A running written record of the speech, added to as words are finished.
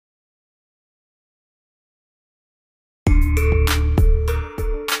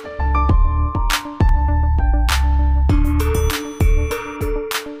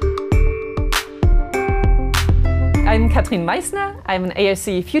Katrin Meissner. I'm an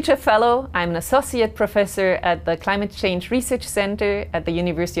ARC Future Fellow. I'm an Associate Professor at the Climate Change Research Centre at the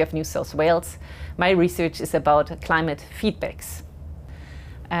University of New South Wales. My research is about climate feedbacks.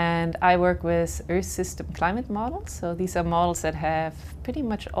 And I work with Earth system climate models. So these are models that have pretty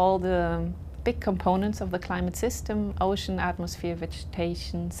much all the big components of the climate system: ocean, atmosphere,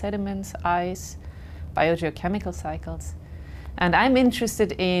 vegetation, sediments, ice, biogeochemical cycles. And I'm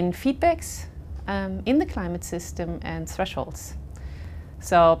interested in feedbacks in the climate system and thresholds.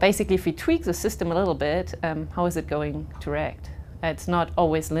 So basically, if we tweak the system a little bit, how is it going to react? It's not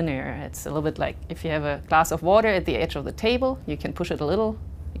always linear. It's a little bit like if you have a glass of water at the edge of the table, you can push it a little.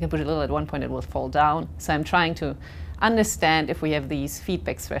 You can push it a little, at one point it will fall down. So I'm trying to understand if we have these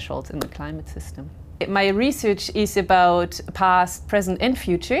feedback thresholds in the climate system. My research is about past, present and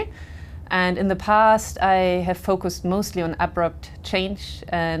future. And in the past, I have focused mostly on abrupt change,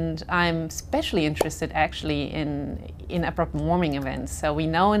 and I'm especially interested actually in abrupt warming events. So we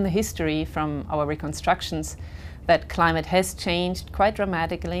know in the history from our reconstructions that climate has changed quite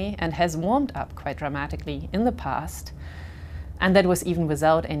dramatically and has warmed up quite dramatically in the past. And that was even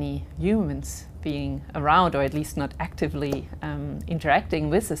without any humans being around, or at least not actively interacting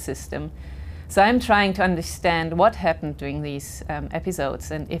with the system. So I'm trying to understand what happened during these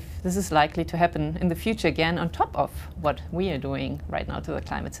episodes, and if this is likely to happen in the future again on top of what we are doing right now to the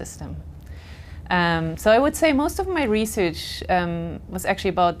climate system. So I would say most of my research was actually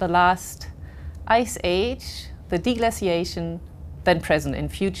about the last ice age, the deglaciation, then present and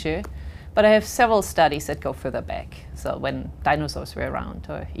future. But I have several studies that go further back, so when dinosaurs were around,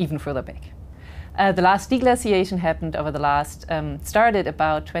 or even further back. The last deglaciation happened over the last, started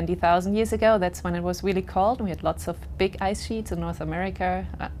about 20,000 years ago. That's when it was really cold. We had lots of big ice sheets in North America,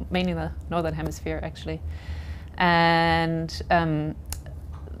 mainly the northern hemisphere actually. And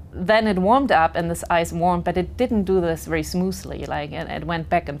then it warmed up and this ice warmed, but it didn't do this very smoothly. Like it went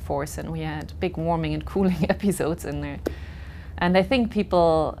back and forth, and we had big warming and cooling episodes in there. And I think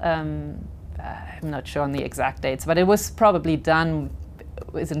people, I'm not sure on the exact dates, but it was probably done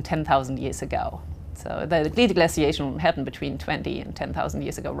within 10,000 years ago. So the deglaciation happened between 20 and 10,000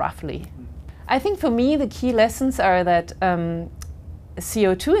 years ago, roughly. I think for me the key lessons are that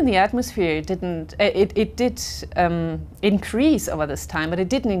CO2 in the atmosphere did increase over this time, but it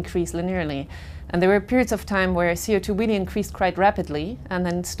didn't increase linearly. And there were periods of time where CO2 really increased quite rapidly and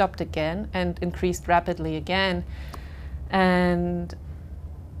then stopped again and increased rapidly again. And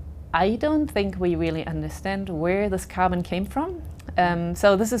I don't think we really understand where this carbon came from.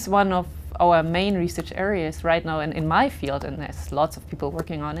 So this is one of our main research areas right now in my field, and there's lots of people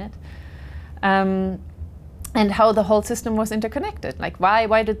working on it. And how the whole system was interconnected. Like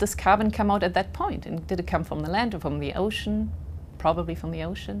why did this carbon come out at that point? And did it come from the land or from the ocean? Probably from the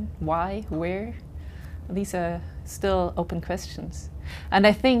ocean. Why? Where? These are still open questions. And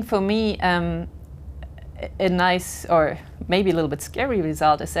I think for me, a nice, or maybe a little bit scary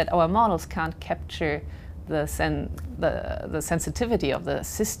result is that our models can't capture the sensitivity of the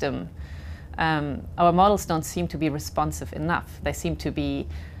system. Our models don't seem to be responsive enough. They seem to be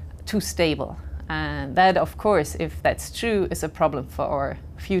too stable. And that, of course, if that's true, is a problem for our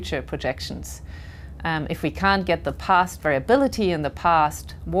future projections. If we can't get the past variability and the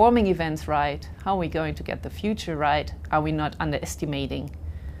past warming events right, how are we going to get the future right? Are we not underestimating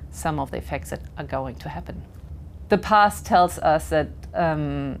some of the effects that are going to happen? The past tells us that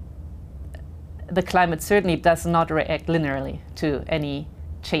the climate certainly does not react linearly to any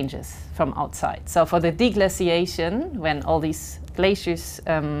changes from outside. So for the deglaciation, when all these glaciers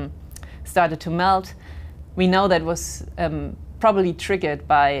started to melt, we know that was probably triggered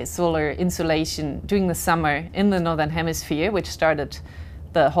by solar insolation during the summer in the northern hemisphere, which started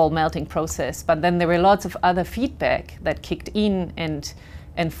the whole melting process. But then there were lots of other feedback that kicked in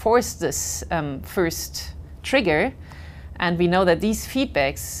and forced this first trigger. And we know that these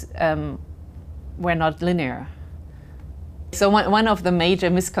feedbacks were not linear. So one of the major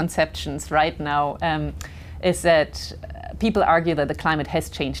misconceptions right now is that people argue that the climate has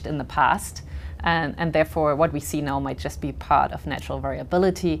changed in the past, and therefore what we see now might just be part of natural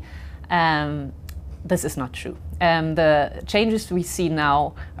variability. This is not true. The changes we see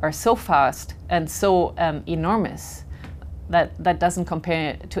now are so fast and so enormous that doesn't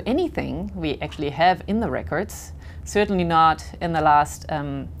compare to anything we actually have in the records. Certainly not in the last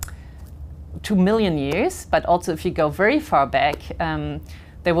 2 million years, but also if you go very far back,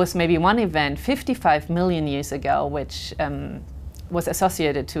 there was maybe one event 55 million years ago which was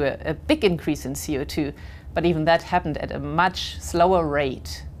associated to a big increase in CO2, but even that happened at a much slower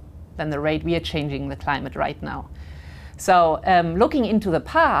rate than the rate we are changing the climate right now. So looking into the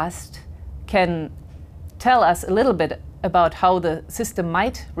past can tell us a little bit about how the system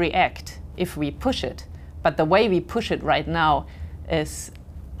might react if we push it. But the way we push it right now is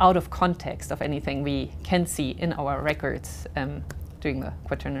out of context of anything we can see in our records during the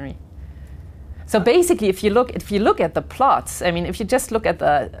Quaternary. So basically, if you look at the plots, I mean, if you just look at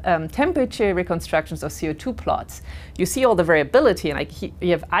the temperature reconstructions of CO2 plots, you see all the variability. And like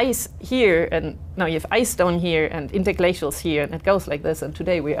you have ice here, and now you have ice down here, and interglacials here, and it goes like this. And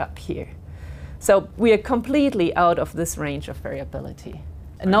today we're up here. So we are completely out of this range of variability.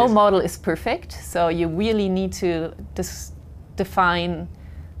 No model is perfect, so you really need to define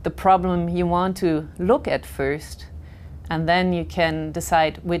the problem you want to look at first. And then you can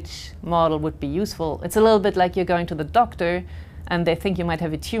decide which model would be useful. It's a little bit like you're going to the doctor and they think you might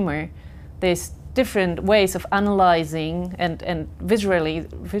have a tumor. There's different ways of analyzing and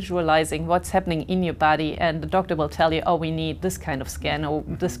visualizing what's happening in your body, and the doctor will tell you, oh, we need this kind of scan or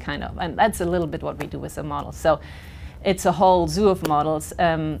this kind of, and that's a little bit what we do with the model. So it's a whole zoo of models.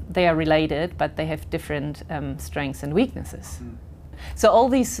 They are related, but they have different strengths and weaknesses. So all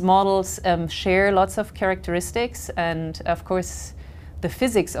these models share lots of characteristics, and of course the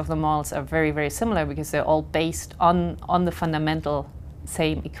physics of the models are very, very similar because they're all based on the fundamental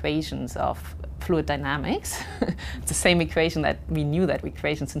same equations of fluid dynamics. It's the same equation that we knew that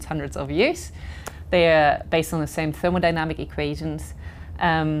equation since hundreds of years. They are based on the same thermodynamic equations.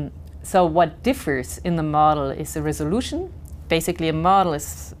 So what differs in the model is the resolution. Basically a model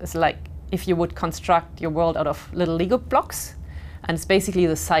is like if you would construct your world out of little Lego blocks. And it's basically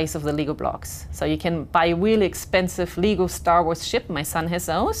the size of the Lego blocks. So you can buy a really expensive Lego Star Wars ship. My son has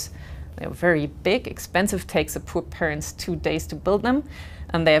those. They're very big, expensive, takes the poor parents 2 days to build them.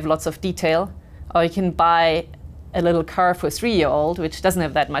 And they have lots of detail. Or you can buy a little car for a 3-year-old, which doesn't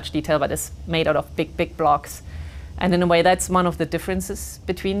have that much detail, but is made out of big, big blocks. And in a way, that's one of the differences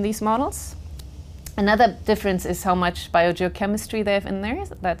between these models. Another difference is how much biogeochemistry they have in there.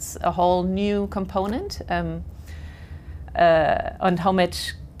 That's a whole new component. And how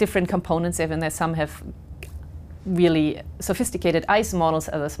much different components they have in there. Some have really sophisticated ice models,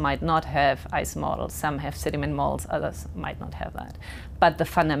 others might not have ice models. Some have sediment models, others might not have that. But the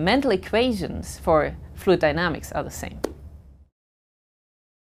fundamental equations for fluid dynamics are the same.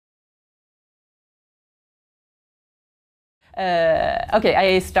 Okay,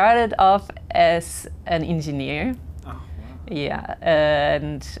 I started off as an engineer. Oh, wow. Yeah,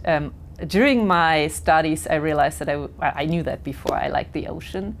 and during my studies, I realized that I knew that before. I liked the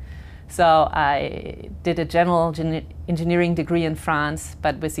ocean. So I did a general engineering degree in France,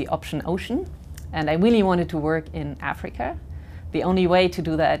 but with the option ocean. And I really wanted to work in Africa. The only way to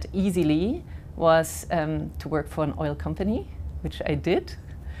do that easily was to work for an oil company, which I did.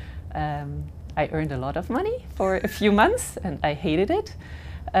 I earned a lot of money for a few months, and I hated it.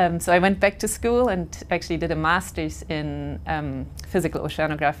 So I went back to school and actually did a master's in physical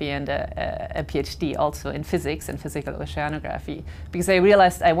oceanography and a PhD also in physics and physical oceanography, because I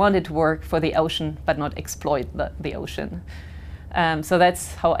realized I wanted to work for the ocean but not exploit the ocean. So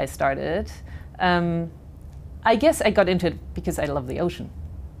that's how I started. I guess I got into it because I love the ocean.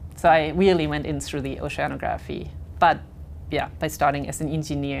 So I really went in through the oceanography, but yeah, by starting as an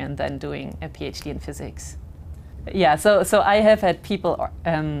engineer and then doing a PhD in physics. Yeah, so I have had people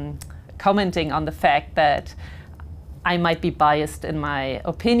commenting on the fact that I might be biased in my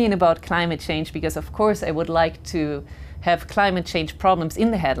opinion about climate change because, of course, I would like to have climate change problems in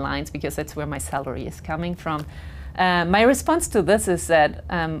the headlines because that's where my salary is coming from. My response to this is that,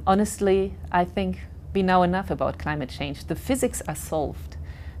 honestly, I think we know enough about climate change. The physics are solved.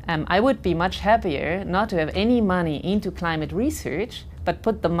 I would be much happier not to have any money into climate research, but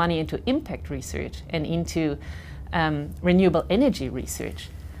put the money into impact research and into renewable energy research.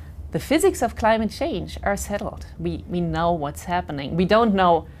 The physics of climate change are settled. We know what's happening. We don't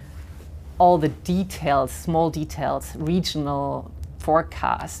know all the details, small details, regional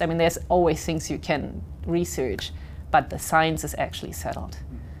forecasts. I mean, there's always things you can research, but the science is actually settled.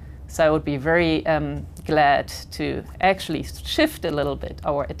 So I would be very glad to actually shift a little bit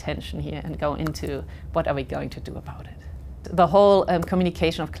our attention here and go into what are we going to do about it. The whole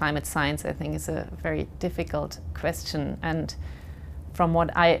communication of climate science, I think, is a very difficult question. And from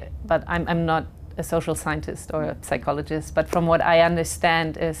what but I'm not a social scientist or a psychologist, but from what I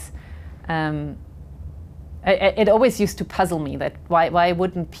understand is, it always used to puzzle me that why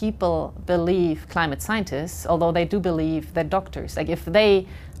wouldn't people believe climate scientists, although they do believe they're doctors. Like if they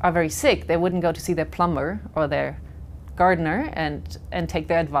are very sick, they wouldn't go to see their plumber or their gardener and take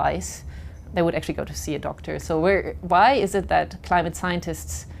their advice. They would actually go to see a doctor. So why is it that climate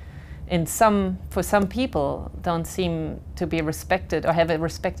scientists for some people don't seem to be respected or have a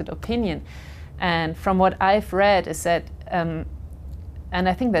respected opinion? And from what I've read is that, and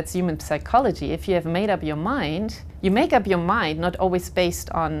I think that's human psychology, if you have made up your mind, you make up your mind not always based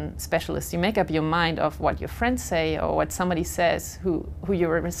on specialists. You make up your mind of what your friends say or what somebody says who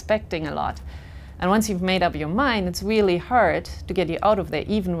you're respecting a lot. And once you've made up your mind, it's really hard to get you out of there,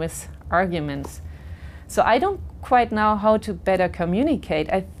 even with arguments. So I don't quite know how to better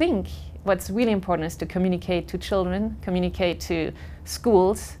communicate. I think what's really important is to communicate to children, communicate to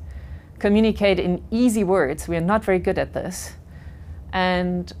schools, communicate in easy words. We are not very good at this.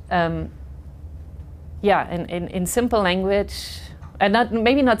 And yeah, in simple language, and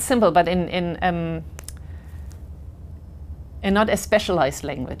maybe not simple, but in not a specialized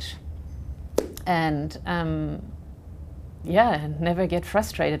language. And yeah, and never get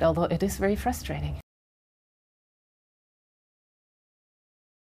frustrated, although it is very frustrating.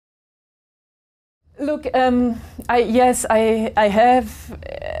 Look, yes, I have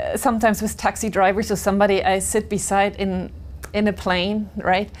sometimes with taxi drivers or somebody I sit beside in a plane,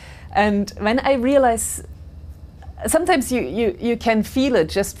 right? And when I realize, sometimes you can feel it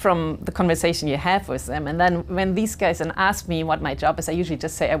just from the conversation you have with them. And then when these guys ask me what my job is, I usually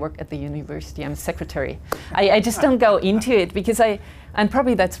just say I work at the university, I'm a secretary. I just don't go into it because and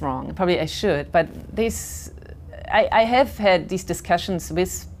probably that's wrong, probably I should, but I have had these discussions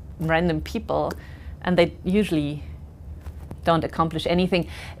with random people and they usually don't accomplish anything.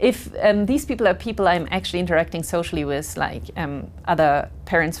 If these people are people I'm actually interacting socially with, like other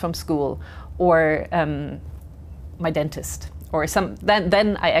parents from school or my dentist or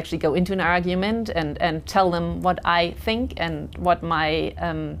then I actually go into an argument and tell them what I think and what my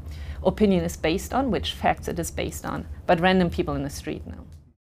opinion is based on, which facts it is based on. But random people in the street, no.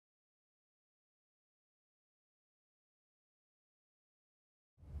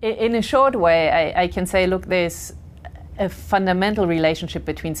 In a short way, I can say, look, there's a fundamental relationship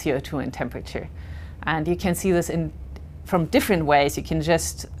between CO2 and temperature. And you can see this from different ways. You can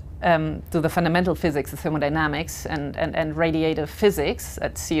just do the fundamental physics, the thermodynamics and radiative physics,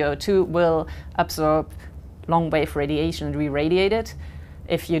 that CO2 will absorb long wave radiation and re-radiate it.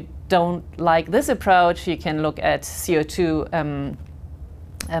 If you don't like this approach, you can look at CO2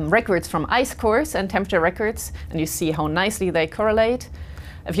 records from ice cores and temperature records, and you see how nicely they correlate.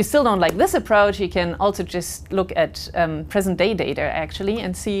 If you still don't like this approach, you can also just look at present-day data, actually,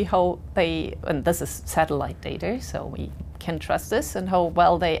 and see how and this is satellite data, so we can trust this, and how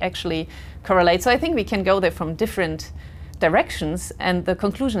well they actually correlate. So I think we can go there from different directions, and the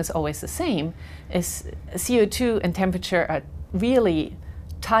conclusion is always the same, is CO2 and temperature are really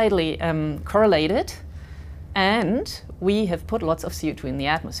tightly correlated, and we have put lots of CO2 in the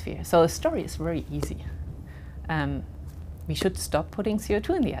atmosphere. So the story is very easy. We should stop putting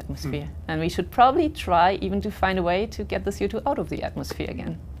CO2 in the atmosphere. And we should probably try even to find a way to get the CO2 out of the atmosphere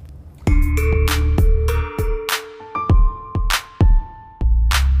again.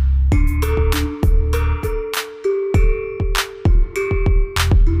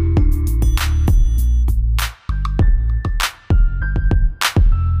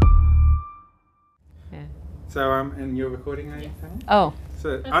 Yeah. So, and you're recording anything? Oh.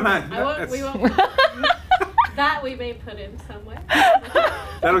 So, oh no. We won't that we may put in somewhere.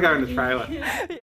 That'll go in the trailer.